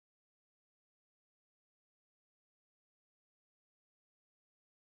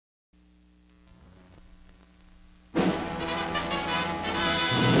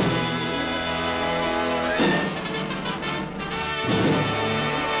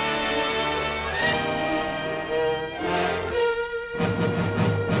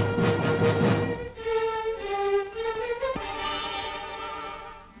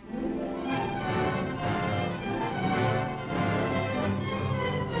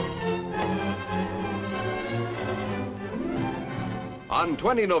On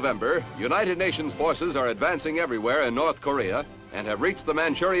 20 November, United Nations forces are advancing everywhere in North Korea and have reached the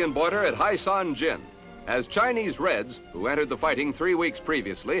Manchurian border at Haisan-jin, as Chinese Reds, who entered the fighting 3 weeks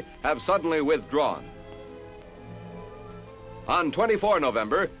previously, have suddenly withdrawn. On 24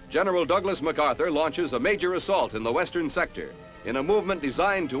 November, General Douglas MacArthur launches a major assault in the western sector in a movement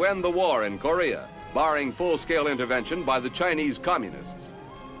designed to end the war in Korea, barring full-scale intervention by the Chinese Communists.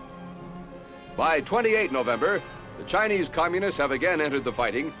 By 28 November, the Chinese Communists have again entered the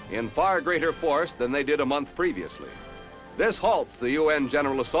fighting in far greater force than they did a month previously. This halts the UN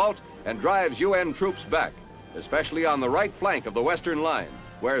general assault and drives UN troops back, especially on the right flank of the western line,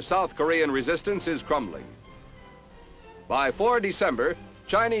 where South Korean resistance is crumbling. By 4 December,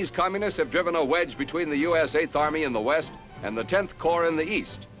 Chinese Communists have driven a wedge between the U.S. 8th Army in the west and the 10th Corps in the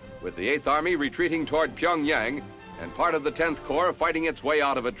east, with the 8th Army retreating toward Pyongyang and part of the 10th Corps fighting its way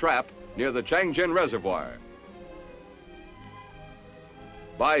out of a trap near the Changjin Reservoir.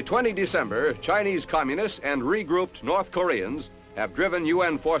 By 20 December, Chinese Communists and regrouped North Koreans have driven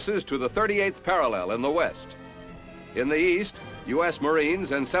UN forces to the 38th parallel in the west. In the east, U.S.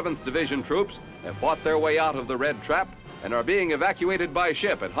 Marines and 7th Division troops have fought their way out of the Red Trap and are being evacuated by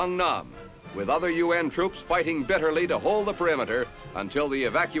ship at Hungnam, with other UN troops fighting bitterly to hold the perimeter until the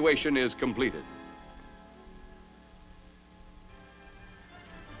evacuation is completed.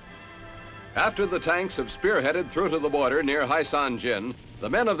 After the tanks have spearheaded through to the border near Haisan-jin, the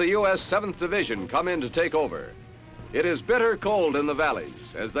men of the U.S. 7th Division come in to take over. It is bitter cold in the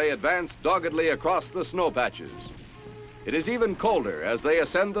valleys as they advance doggedly across the snow patches. It is even colder as they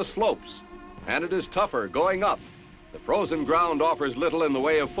ascend the slopes, and it is tougher going up. The frozen ground offers little in the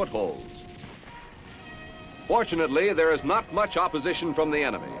way of footholds. Fortunately, there is not much opposition from the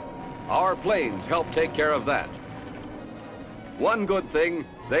enemy. Our planes help take care of that. One good thing,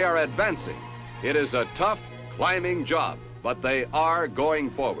 they are advancing. It is a tough, climbing job, but they are going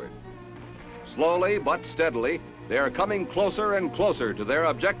forward. Slowly but steadily, they are coming closer and closer to their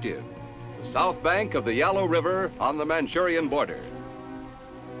objective, the south bank of the Yalu River on the Manchurian border.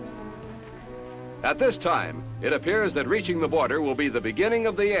 At this time, it appears that reaching the border will be the beginning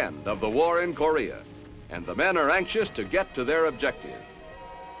of the end of the war in Korea, and the men are anxious to get to their objective.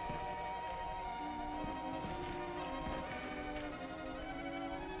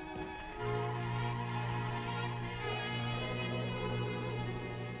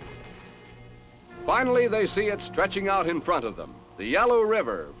 Finally, they see it stretching out in front of them, the Yalu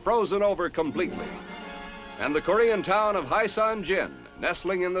River frozen over completely, and the Korean town of Haisan-jin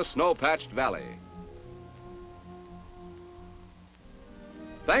nestling in the snow-patched valley.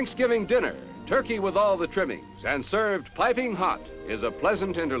 Thanksgiving dinner, turkey with all the trimmings, and served piping hot, is a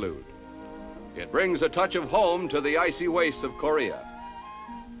pleasant interlude. It brings a touch of home to the icy wastes of Korea.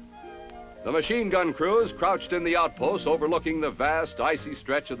 The machine gun crews crouched in the outposts overlooking the vast icy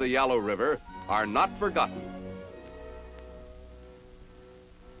stretch of the Yalu River are not forgotten.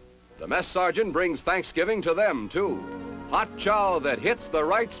 The mess sergeant brings Thanksgiving to them, too. Hot chow that hits the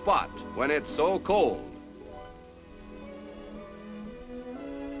right spot when it's so cold.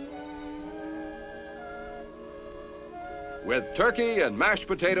 With turkey and mashed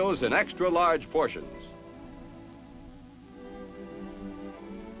potatoes in extra large portions.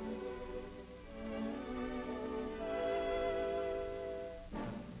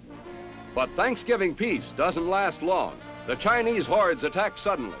 But Thanksgiving peace doesn't last long. The Chinese hordes attack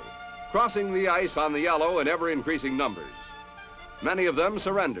suddenly, crossing the ice on the Yalu in ever-increasing numbers. Many of them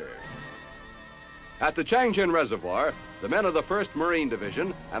surrender. At the Changjin Reservoir, the men of the 1st Marine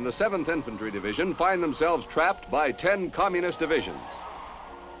Division and the 7th Infantry Division find themselves trapped by 10 communist divisions.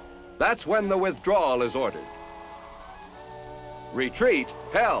 That's when the withdrawal is ordered. Retreat?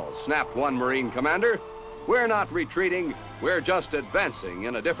 Hell, snapped one Marine commander. We're not retreating, we're just advancing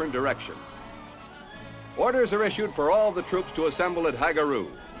in a different direction. Orders are issued for all the troops to assemble at Hagaru.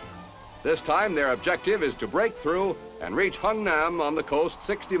 This time their objective is to break through and reach Hungnam on the coast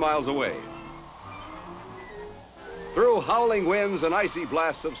 60 miles away. Through howling winds and icy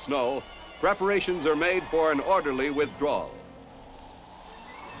blasts of snow, preparations are made for an orderly withdrawal.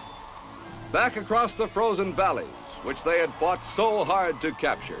 Back across the frozen valleys, which they had fought so hard to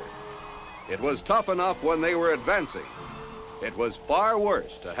capture. It was tough enough when they were advancing. It was far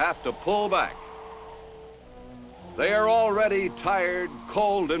worse to have to pull back. They are already tired,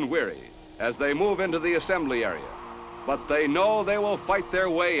 cold, and weary as they move into the assembly area, but they know they will fight their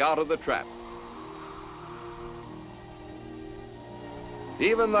way out of the trap.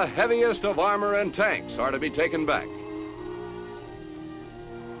 Even the heaviest of armor and tanks are to be taken back.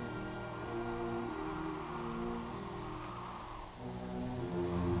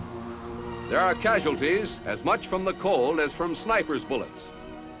 There are casualties as much from the cold as from snipers' bullets.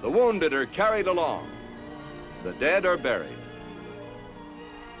 The wounded are carried along. The dead are buried.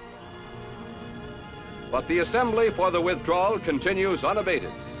 But the assembly for the withdrawal continues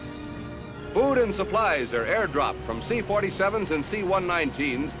unabated. Food and supplies are airdropped from C-47s and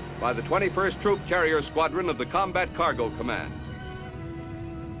C-119s by the 21st Troop Carrier Squadron of the Combat Cargo Command.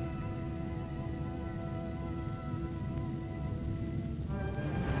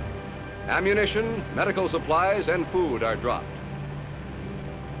 Ammunition, medical supplies, and food are dropped.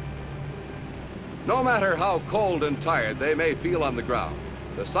 No matter how cold and tired they may feel on the ground,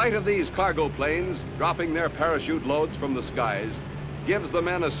 the sight of these cargo planes dropping their parachute loads from the skies gives the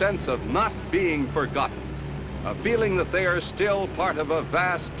men a sense of not being forgotten, a feeling that they are still part of a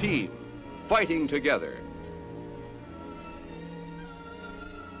vast team, fighting together.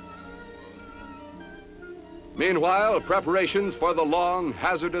 Meanwhile, preparations for the long,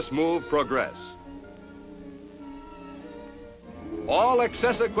 hazardous move progress. All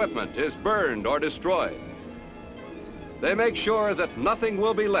excess equipment is burned or destroyed. They make sure that nothing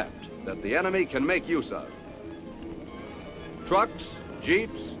will be left that the enemy can make use of. Trucks,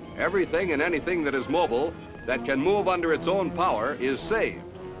 jeeps, everything and anything that is mobile that can move under its own power is saved.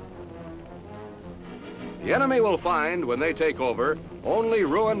 The enemy will find, when they take over, only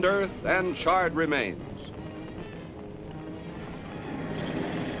ruined earth and charred remains.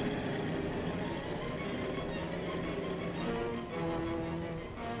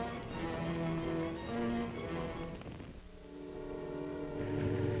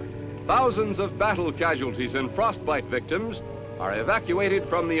 Thousands of battle casualties and frostbite victims are evacuated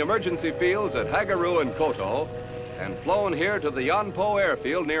from the emergency fields at Hagaru and Koto and flown here to the Yonpo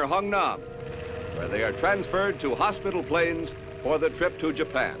airfield near Hungnam, where they are transferred to hospital planes for the trip to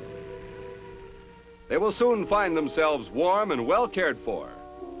Japan. They will soon find themselves warm and well cared for.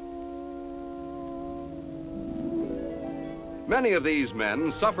 Many of these men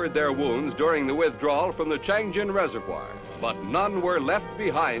suffered their wounds during the withdrawal from the Changjin Reservoir, but none were left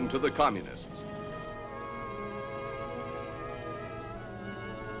behind to the communists.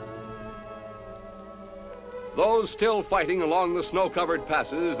 Those still fighting along the snow-covered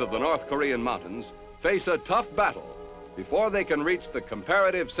passes of the North Korean mountains face a tough battle before they can reach the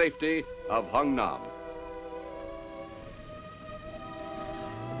comparative safety of Hungnam.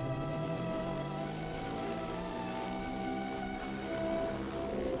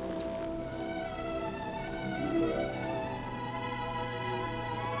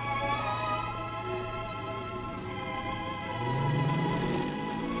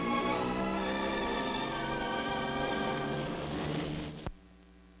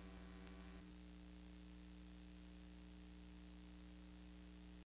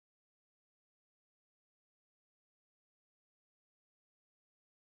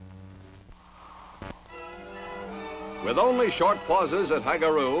 With only short pauses at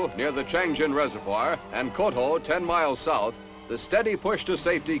Hagaru, near the Changjin Reservoir, and Koto, 10 miles south, the steady push to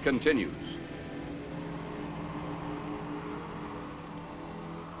safety continues.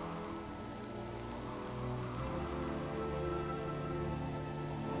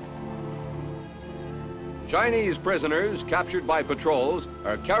 Chinese prisoners captured by patrols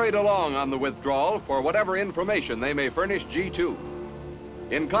are carried along on the withdrawal for whatever information they may furnish G2.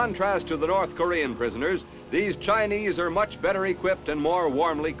 In contrast to the North Korean prisoners, these Chinese are much better equipped and more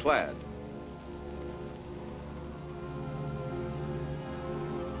warmly clad.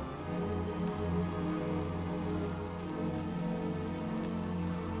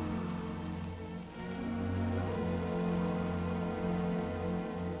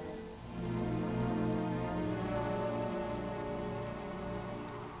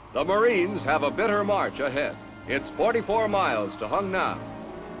 The Marines have a bitter march ahead. It's 44 miles to Hungnam.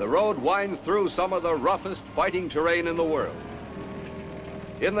 The road winds through some of the roughest fighting terrain in the world.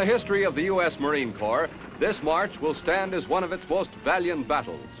 In the history of the U.S. Marine Corps, this march will stand as one of its most valiant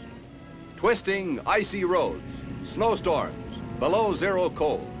battles. Twisting, icy roads, snowstorms, below zero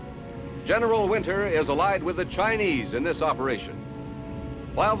cold. General Winter is allied with the Chinese in this operation.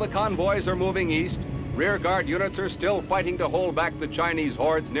 While the convoys are moving east, rearguard units are still fighting to hold back the Chinese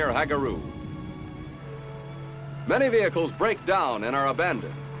hordes near Hagaru. Many vehicles break down and are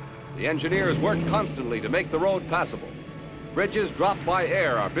abandoned. The engineers work constantly to make the road passable. Bridges dropped by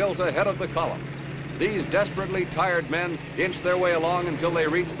air are built ahead of the column. These desperately tired men inch their way along until they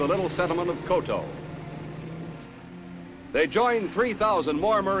reach the little settlement of Koto. They join 3,000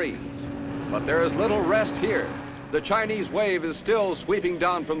 more Marines, but there is little rest here. The Chinese wave is still sweeping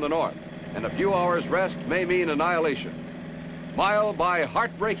down from the north, and a few hours rest may mean annihilation. Mile by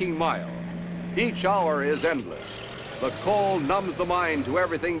heartbreaking mile, each hour is endless. the cold numbs the mind to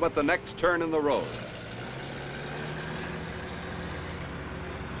everything but the next turn in the road.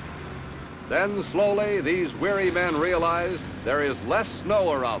 Then slowly, these weary men realize there is less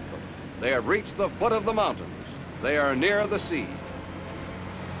snow around them. They have reached the foot of the mountains. They are near the sea.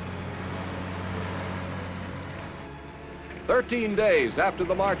 13 days after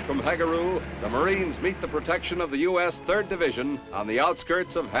the march from Hagaru, the Marines meet the protection of the U.S. 3rd Division on the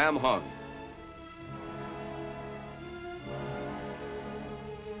outskirts of Ham Hung.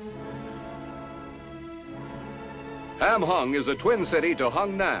 Ham Hung is a twin city to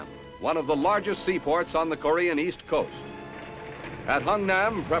Hung Nam, one of the largest seaports on the Korean east coast. At Hung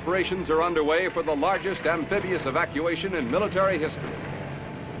Nam, preparations are underway for the largest amphibious evacuation in military history.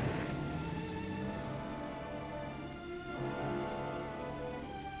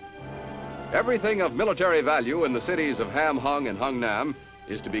 Everything of military value in the cities of Ham Hung and Hung Nam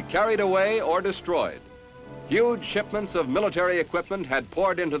is to be carried away or destroyed. Huge shipments of military equipment had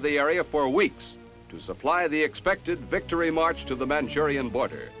poured into the area for weeks to supply the expected victory march to the Manchurian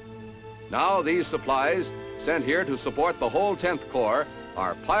border. Now these supplies, sent here to support the whole 10th Corps,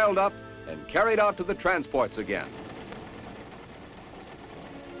 are piled up and carried out to the transports again.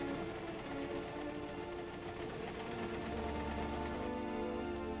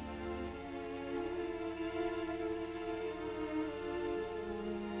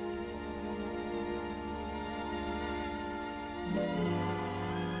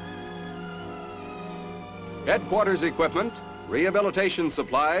 Headquarters equipment, rehabilitation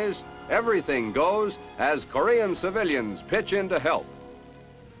supplies, everything goes as Korean civilians pitch in to help.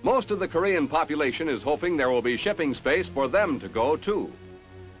 Most of the Korean population is hoping there will be shipping space for them to go too.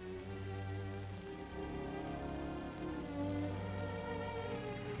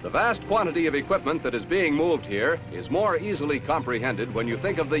 The vast quantity of equipment that is being moved here is more easily comprehended when you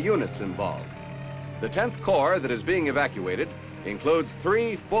think of the units involved. The 10th Corps that is being evacuated includes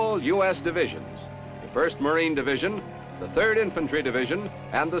 3 full U.S. divisions: the 1st Marine Division, the 3rd Infantry Division,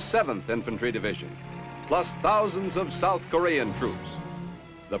 and the 7th Infantry Division, plus thousands of South Korean troops.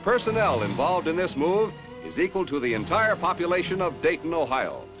 The personnel involved in this move is equal to the entire population of Dayton,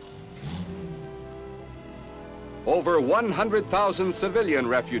 Ohio. Over 100,000 civilian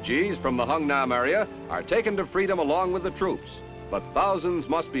refugees from the Hung Nam area are taken to freedom along with the troops, but thousands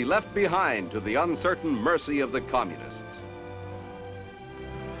must be left behind to the uncertain mercy of the communists.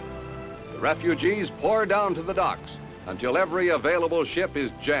 The refugees pour down to the docks until every available ship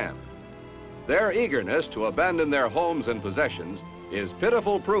is jammed. Their eagerness to abandon their homes and possessions is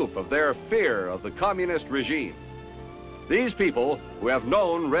pitiful proof of their fear of the communist regime. These people, who have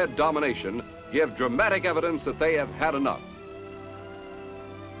known Red domination, give dramatic evidence that they have had enough.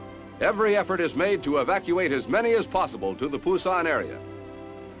 Every effort is made to evacuate as many as possible to the Busan area.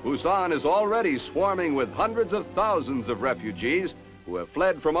 Busan is already swarming with hundreds of thousands of refugees who have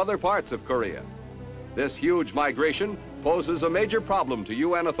fled from other parts of Korea. This huge migration poses a major problem to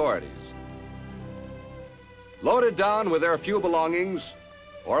UN authorities. Loaded down with their few belongings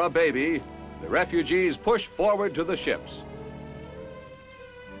or a baby, the refugees push forward to the ships.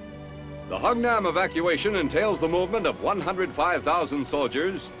 The Hung Nam evacuation entails the movement of 105,000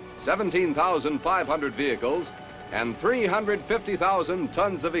 soldiers, 17,500 vehicles, and 350,000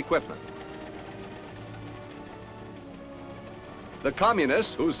 tons of equipment. The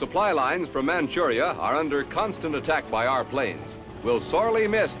communists, whose supply lines from Manchuria are under constant attack by our planes, will sorely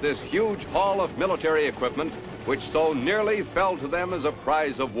miss this huge haul of military equipment which so nearly fell to them as a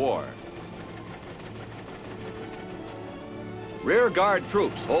prize of war. Rear guard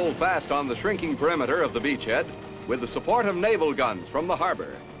troops hold fast on the shrinking perimeter of the beachhead with the support of naval guns from the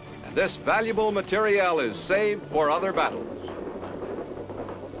harbor, and this valuable materiel is saved for other battles.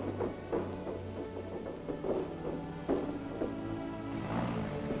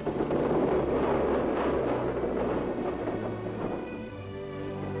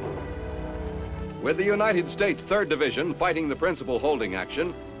 With the United States 3rd Division fighting the principal holding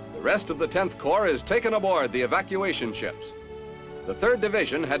action, the rest of the 10th Corps is taken aboard the evacuation ships. The 3rd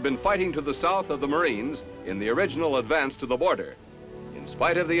Division had been fighting to the south of the Marines in the original advance to the border. In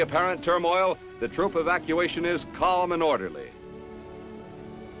spite of the apparent turmoil, the troop evacuation is calm and orderly.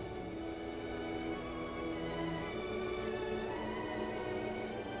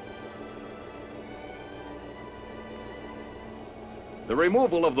 The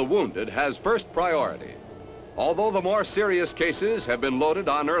removal of the wounded has first priority. Although the more serious cases have been loaded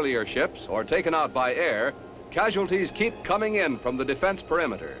on earlier ships or taken out by air, casualties keep coming in from the defense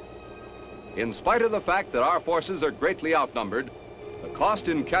perimeter. In spite of the fact that our forces are greatly outnumbered, the cost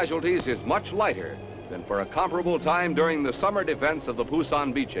in casualties is much lighter than for a comparable time during the summer defense of the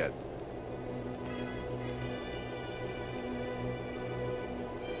Busan beachhead.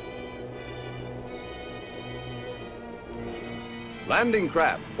 Landing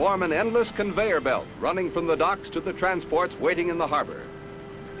craft form an endless conveyor belt running from the docks to the transports waiting in the harbor.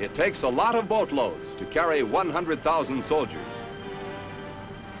 It takes a lot of boatloads to carry 100,000 soldiers.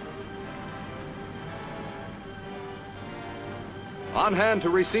 On hand to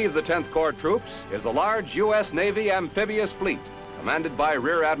receive the 10th Corps troops is a large U.S. Navy amphibious fleet commanded by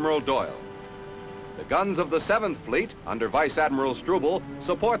Rear Admiral Doyle. The guns of the 7th Fleet under Vice Admiral Struble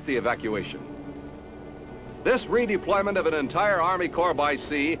support the evacuation. This redeployment of an entire Army Corps by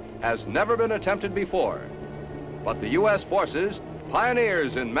sea has never been attempted before. But the U.S. forces,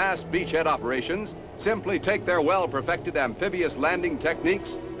 pioneers in mass beachhead operations, simply take their well-perfected amphibious landing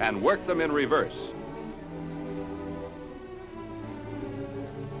techniques and work them in reverse.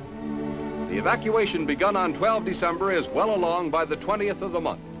 The evacuation begun on 12 December is well along by the 20th of the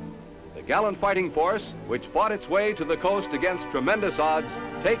month. The gallant fighting force, which fought its way to the coast against tremendous odds,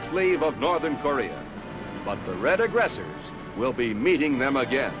 takes leave of Northern Korea. But the Red aggressors will be meeting them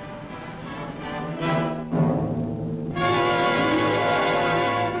again.